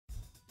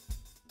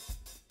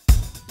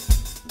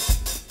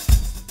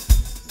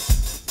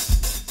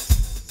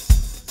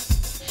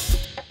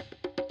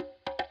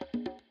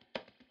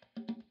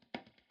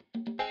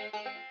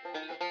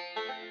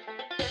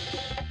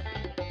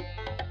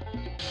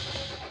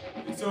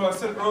So I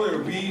said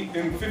earlier,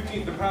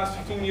 the past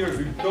 15 years,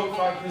 we've built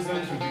 5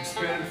 prisons, we've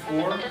expanded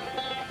 4.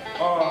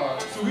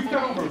 So we've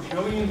got over $1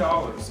 billion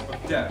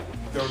of debt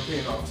that we're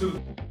paying off. So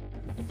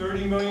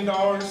 $30 million,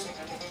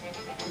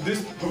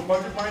 this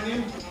budget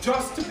binding,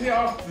 just to pay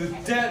off the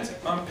debt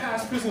on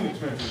past prison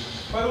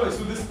expenditures. By the way,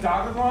 so this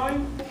dotted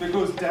line that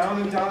goes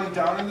down and down and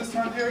down in this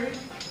time period,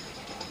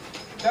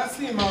 that's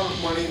the amount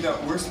of money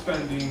that we're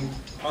spending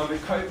on the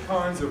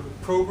kinds of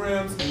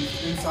programs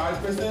inside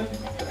prison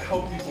that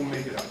help people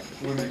make it out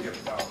when they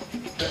get out,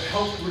 that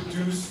help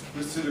reduce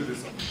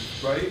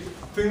recidivism, right?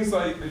 Things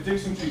like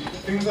addiction treatment,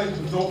 things like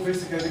adult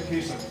basic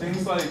education,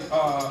 things like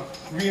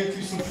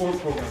re-entry support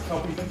programs,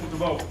 helping people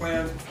develop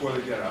plans before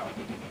they get out.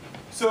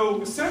 So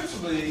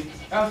essentially,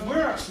 as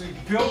we're actually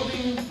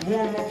building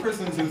more and more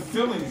prisons and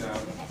filling them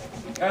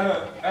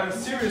at a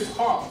serious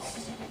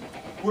cost,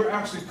 we're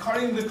actually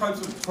cutting the types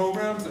of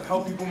programs that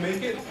help people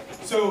make it.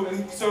 So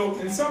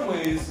in some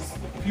ways,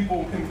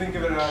 people can think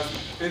of it as,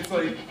 it's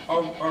like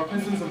our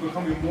prisons are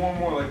becoming more and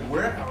more like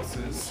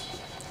warehouses.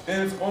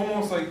 And it's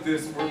almost like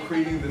this, we're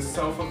creating this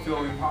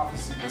self-fulfilling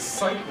prophecy, this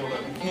cycle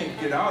that we can't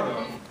get out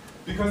of.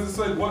 Because it's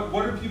like,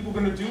 what are people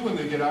going to do when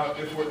they get out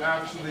if we're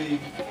actually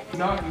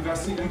not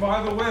investing? And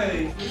by the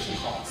way, tuition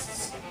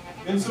costs.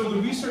 And so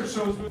the research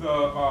shows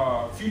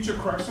the future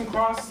correction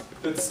costs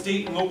that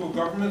state and local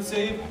governments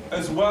save,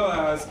 as well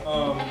as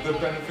the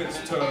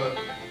benefits to,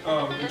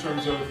 in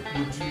terms of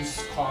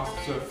reduced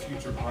costs to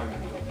future crime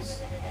victims.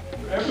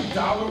 Every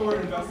dollar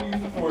we're investing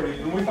in youth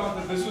authority, and we thought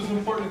that this was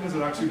important because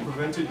it actually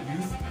prevented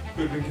youth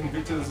who had been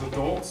convicted as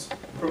adults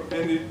from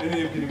any of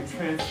getting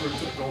transferred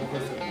to adult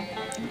prison.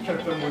 It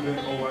kept them within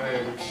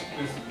OIA, which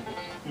is,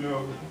 you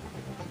know,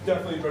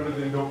 definitely better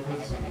than no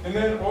prison. And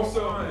then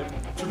also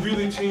to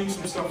really change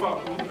some stuff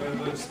up,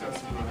 and let's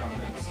discuss what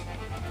happens.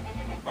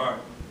 All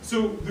right.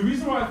 So the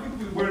reason why I think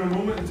that we're in a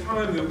moment in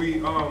time that we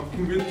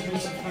can really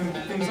change some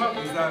things up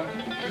is that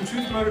the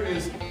truth of the matter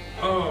is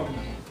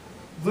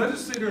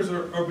legislators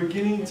are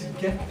beginning to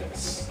get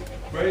this,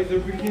 right? They're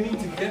beginning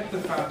to get the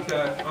fact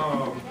that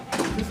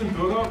prison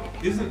buildup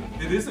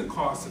isn't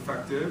cost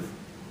effective,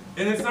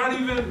 and it's not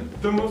even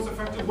the most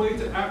effective way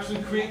to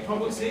actually create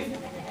public safety.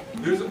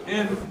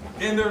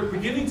 And they're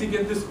beginning to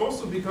get this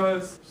also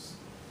because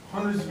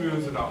hundreds of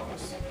millions of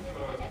dollars.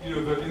 You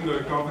know, in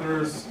the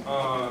governor's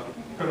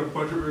kind of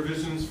budget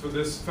revisions for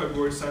this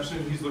February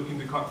session, he's looking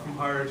to cut from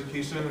higher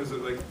education. Is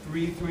it like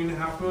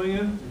 $3.5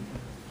 million?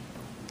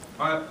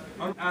 I'm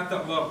at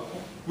that level,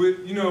 which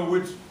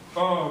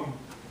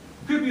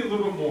could be a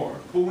little bit more.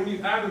 But when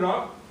you add it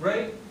up,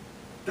 right,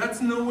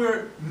 that's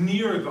nowhere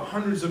near the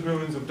hundreds of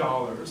millions of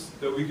dollars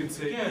that we could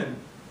say. Again,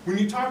 when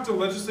you talk to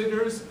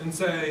legislators and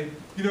say,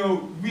 you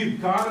know,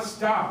 we've got to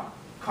stop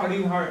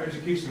cutting higher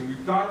education,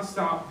 we've got to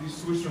stop these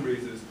tuition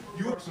raises.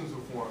 Elections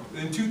reform.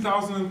 In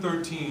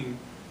 2013,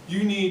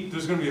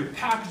 there's going to be a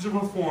package of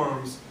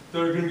reforms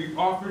that are going to be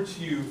offered to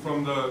you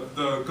from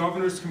the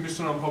Governor's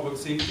Commission on Public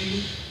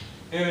Safety,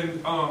 and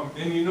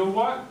you know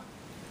what?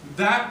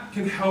 That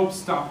can help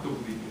stop the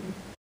bleeding.